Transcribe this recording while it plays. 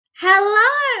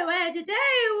Hello, and today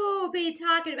we'll be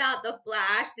talking about The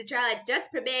Flash. The trailer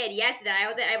just premiered yesterday. I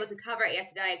wasn't able to cover it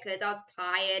yesterday because I was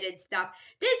tired and stuff.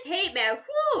 This heat, man,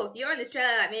 whew, if you're in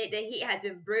Australia, I mean, the heat has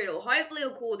been brutal. Hopefully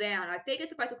it'll cool down. I think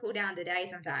it's supposed to cool down today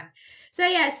sometime. So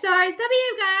yeah, so some of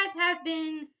you guys have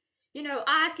been,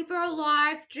 asking for a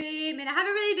live stream, and I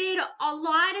haven't really been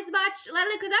online as much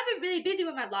lately because I've been really busy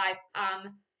with my life,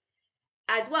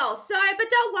 as well. So, but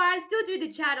don't worry, I still do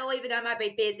the channel even though I might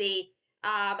be busy.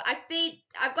 I think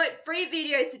I've got 3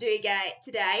 videos to do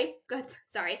today.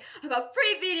 Sorry, I've got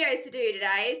 3 videos to do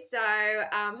today. So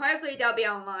hopefully they'll be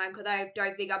online because I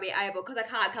don't think I'll be able because I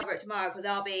can't cover it tomorrow because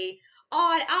I'll be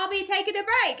taking a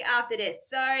break after this.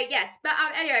 So yes, but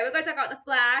anyway, we're going to talk about The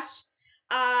Flash.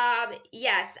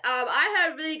 Yes, I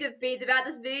heard really good things about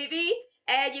this movie.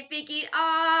 And you're thinking,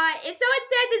 if someone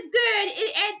says it's good,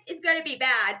 it's going to be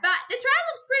bad. But the trailer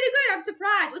looks pretty good. I'm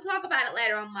surprised. We'll talk about it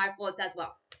later on my thoughts as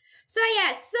well. So,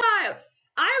 yeah,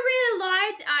 I really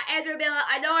liked Ezra Miller.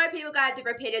 I know people got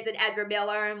different opinions on Ezra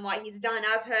Miller and what he's done.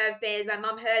 I've heard things. My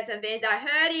mom heard some things. I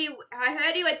heard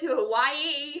he went to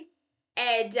Hawaii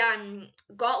and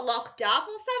got locked up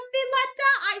or something like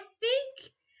that, I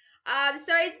think.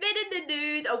 So he's been in the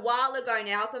news a while ago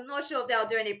now, so I'm not sure if they'll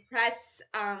do any press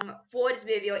for this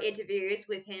movie or interviews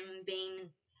with him being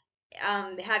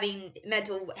having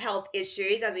mental health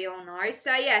issues, as we all know.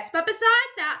 So yes, but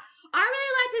besides that, I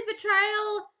really liked his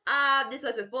portrayal. This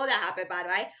was before that happened, by the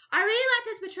way. I really liked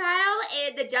his portrayal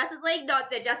in the Justice League, not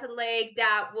the Justice League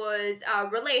that was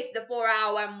released, the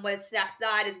 4-hour one with Zack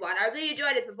Snyder's one. I really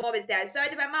enjoyed his performance there. So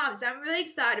did my mom. So I'm really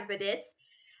excited for this.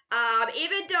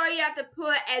 Even though you have to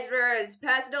put Ezra's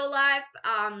personal life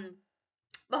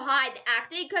behind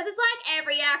acting, because it's like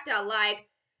every actor, like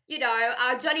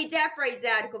Johnny Depp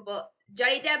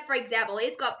for example,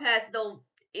 he's got personal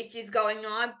issues going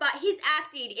on, but his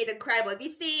acting is incredible. If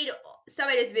you've seen some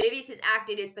of his movies, his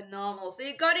acting is phenomenal. So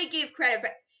you've got to give credit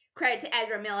to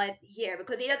Ezra Miller here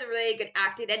because he does a really good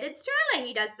acting, and in Sterling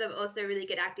he does some also really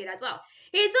good acting as well.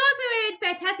 He's also in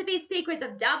Fantastic Beasts: Secrets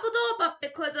of Dumbledore, but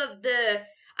because of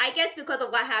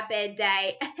what happened,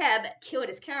 they killed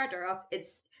his character off.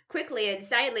 It's quickly and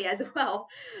insanely as well.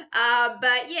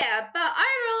 But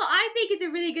overall, I think it's a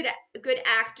really good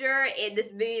actor in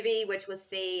this movie, which we'll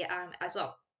see as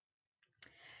well.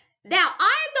 Now,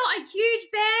 I'm not a huge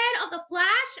fan of The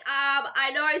Flash.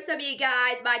 I know some of you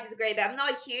guys might disagree, but I'm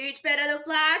not a huge fan of The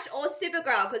Flash or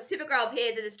Supergirl, because Supergirl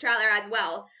appears in this trailer as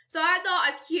well. So I'm not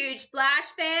a huge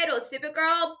Flash fan or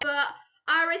Supergirl, but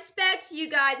I respect you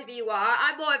guys if you are.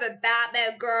 I'm more of a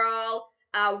Batman girl,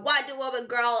 Wonder Woman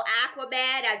girl,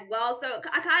 Aquaman as well. So I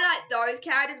kind of like those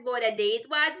characters more than these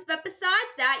ones. But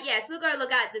besides that, yes, we're going to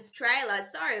look at this trailer.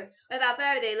 So without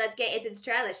further ado, let's get into this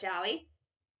trailer, shall we?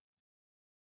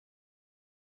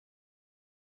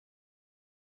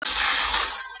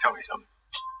 Tell me something.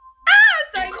 I'm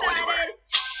so excited.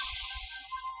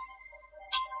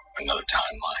 Another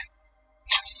timeline.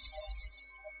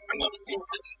 Another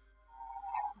universe.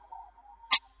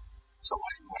 So why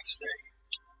do you want to stay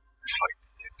and fight to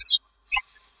save this one?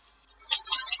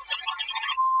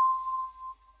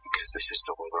 Because this is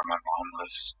the world where my mom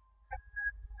lives.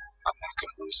 I'm not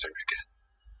going to lose her again.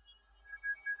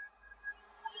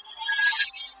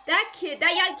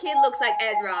 That young kid looks like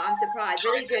Ezra. I'm surprised.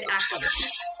 Really good acting.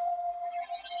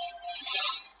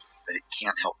 But it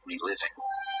can't help me living.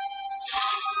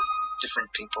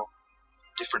 Different people,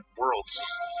 different worlds,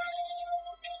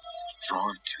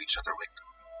 drawn to each other like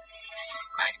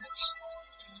magnets.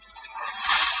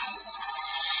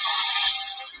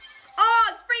 Oh,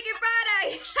 it's Freaky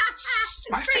Friday!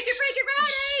 My Freaky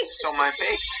Friday! So my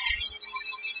face.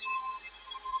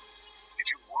 If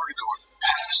you were to go into the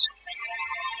past,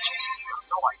 you have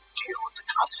no idea what the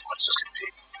consequences could be.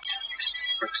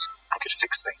 Bruce, I could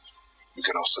fix things. You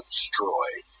could also destroy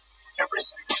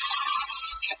everything.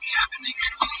 This can't be happening.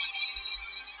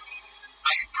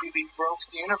 I completely broke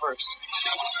the universe.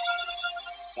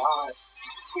 Zod,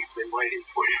 we've been waiting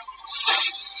for you.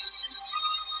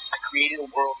 I created a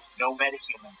world with no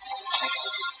metahumans.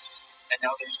 And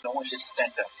now there's no one to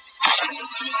defend us.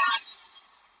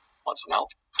 Want some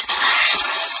help?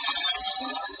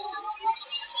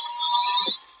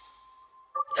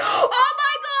 Oh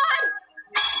my god!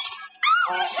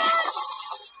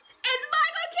 It's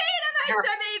Michael Keaton! I've heard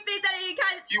so many things that you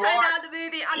can't find out the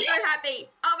movie. I'm so happy.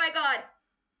 Oh my god.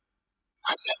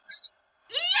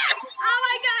 Yes! Oh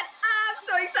my god! I'm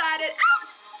so excited.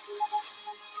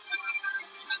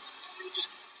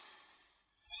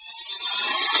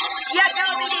 Yeah,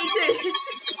 that'll be me too.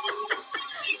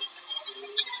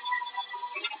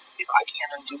 If I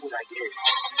can't undo what I did,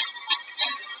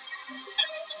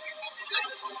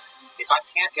 if I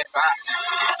can't get get back.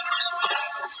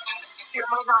 There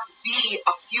may not be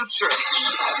a future.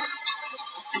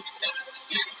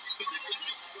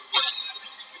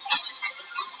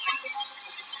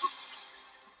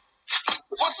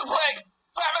 What's the play?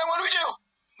 Batman, what do we do?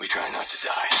 We try not to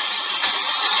die.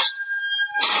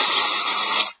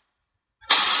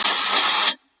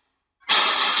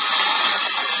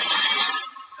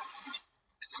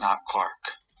 It's not Clark.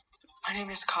 My name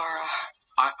is Kara.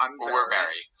 I'm Barry. We're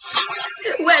Barry.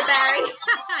 We're Barry.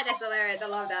 That's hilarious. I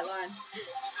love that line.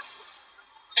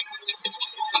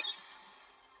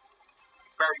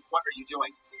 Barry, what are you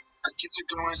doing? The kids are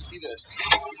going to want to see this.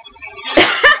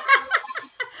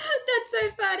 That's so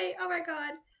funny. Oh my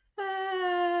god.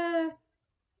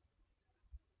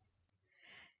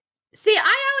 See, I know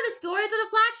all the stories of the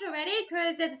Flash already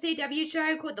because there's a CW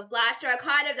show called The Flash. So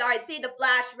I've seen the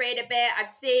Flash read a bit. I've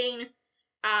seen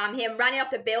him running off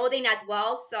the building as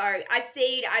well. So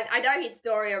I know his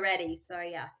story already. So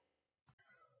yeah.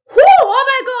 Whew, oh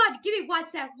my god! Give me 1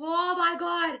 sec. Oh my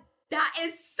god. That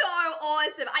is so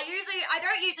awesome. I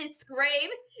don't usually scream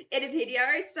in a video,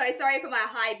 so sorry for my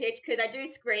high pitch because I do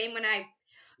scream when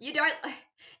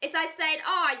it's like saying,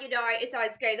 oh, if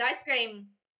someone screams, I scream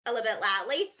a little bit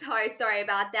loudly, so sorry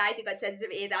about that if you've got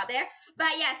sensitive ears out there.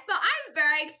 But yes, I'm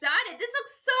very excited. This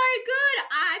looks so good.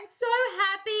 I'm so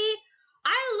happy.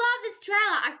 I love this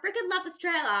trailer. I freaking love this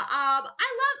trailer. I love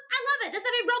it. There's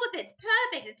nothing wrong with it. It's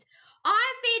perfect.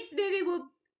 I think this movie will.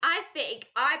 I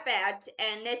bet,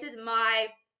 and this is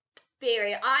my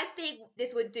theory. I think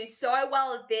this would do so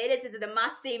well in theaters. This is a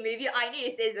must-see movie. I need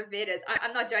to see this in theaters.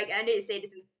 I'm not joking. I need to see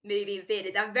this movie in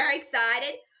theaters. I'm very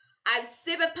excited. I'm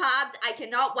super pumped. I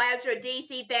cannot wait. I'm sure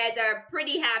DC fans are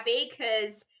pretty happy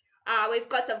because we've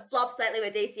got some flops lately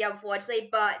with DC, unfortunately.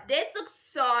 But this looks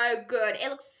so good. It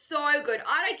looks so good.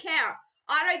 I don't care.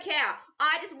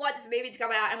 I just want this movie to come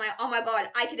out. And I'm like, oh my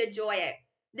god, I can enjoy it.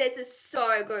 This is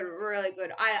so good, really good.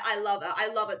 I love it. I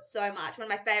love it so much. One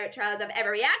of my favorite trailers I've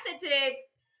ever reacted to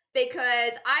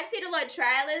because I've seen a lot of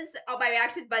trailers of my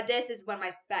reactions, but this is one of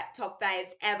my top faves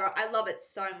ever. I love it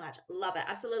so much. Love it.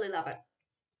 Absolutely love it.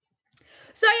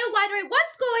 So you're wondering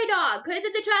what's going on? Because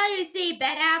in the trailer you see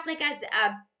Ben Affleck as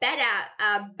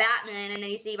Batman, and then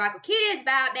you see Michael Keaton as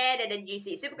Batman, and then you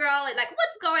see Supergirl. And like,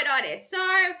 what's going on here?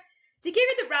 So to give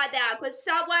you the rundown, because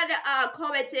someone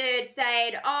commented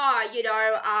saying, I've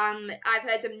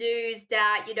heard some news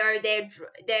that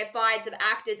they're finding some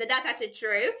actors, and that's actually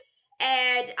true.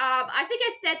 And I think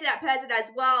I said to that person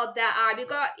as well that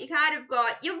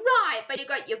you're right, but you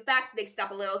got your facts mixed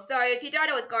up a little. So if you don't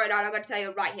know what's going on, I'm going to tell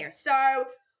you right here. So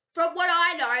from what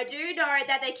I do know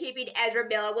that they're keeping Ezra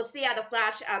Miller. We'll see how the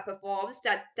Flash performs.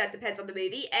 That depends on the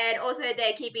movie. And also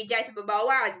they're keeping Jason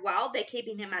Momoa as well. They're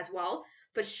keeping him as well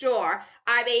for sure.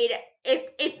 I mean,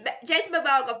 if Jason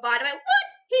Momoa got fired, I'm like,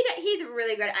 what? He's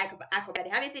really good at Aquaman.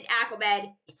 Have you seen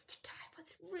Aquaman? It's to die for.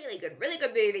 It's really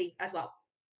good movie as well.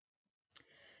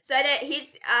 So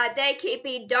they're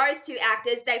keeping those two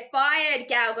actors. They fired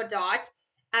Gal Gadot.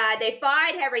 They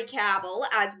fired Henry Cavill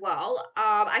as well.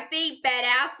 I think Ben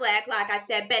Affleck, like I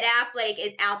said, Ben Affleck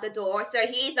is out the door, so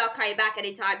he's not coming back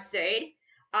anytime soon.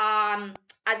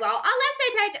 As well,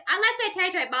 unless they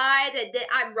change their mind and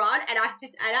I'm wrong, and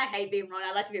I hate being wrong.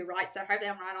 I like to be right, so hopefully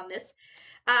I'm right on this.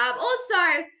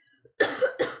 Also,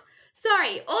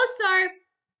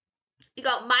 you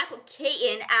got Michael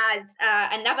Keaton as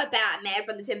another Batman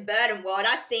from the Tim Burton world.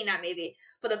 I've seen that movie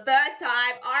for the first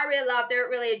time. I really loved it,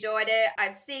 really enjoyed it.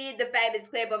 I've seen the famous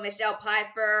clip of Michelle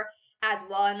Pfeiffer as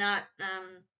well in that.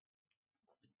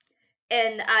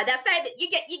 That famous, you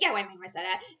get what I mean when I say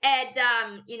that. And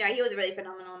he was really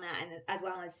phenomenal in that, and as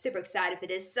well. I was super excited for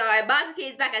this. So Michael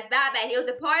Keaton's back as Batman. He was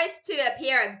supposed to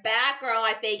appear in Batgirl,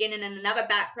 I think, in another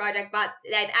Bat project, but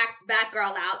they've axed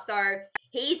Batgirl out, so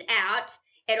he's out.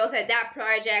 And also that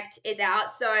project is out.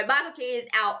 So Michael Keaton is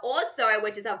out also,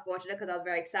 which is unfortunate because I was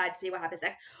very excited to see what happens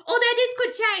next. Although this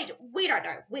could change. We don't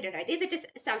know. These are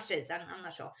just assumptions. I'm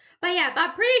not sure. But yeah, but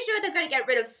I'm pretty sure they're going to get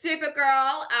rid of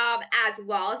Supergirl as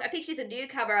well. I think she's a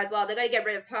newcomer as well. They're going to get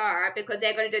rid of her because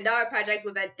they're going to do another project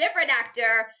with a different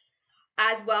actor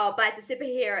as well. But it's a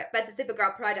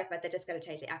Supergirl project, but they're just going to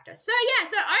change the actor. So yeah,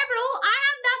 so overall, I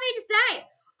have nothing to say.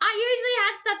 I usually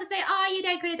have stuff to say,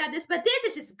 they could have done this, but this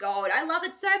is just gold. I love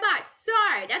it so much. So,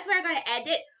 that's where I'm going to end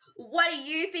it. What do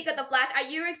you think of The Flash? Are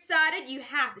you excited? You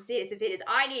have to see this in theaters.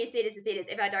 I need to see this in theaters.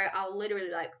 If I don't, I'll literally,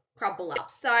 crumble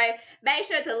up. So, make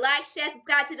sure to like, share,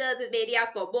 subscribe to Bills with Media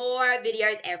for more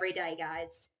videos every day,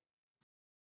 guys.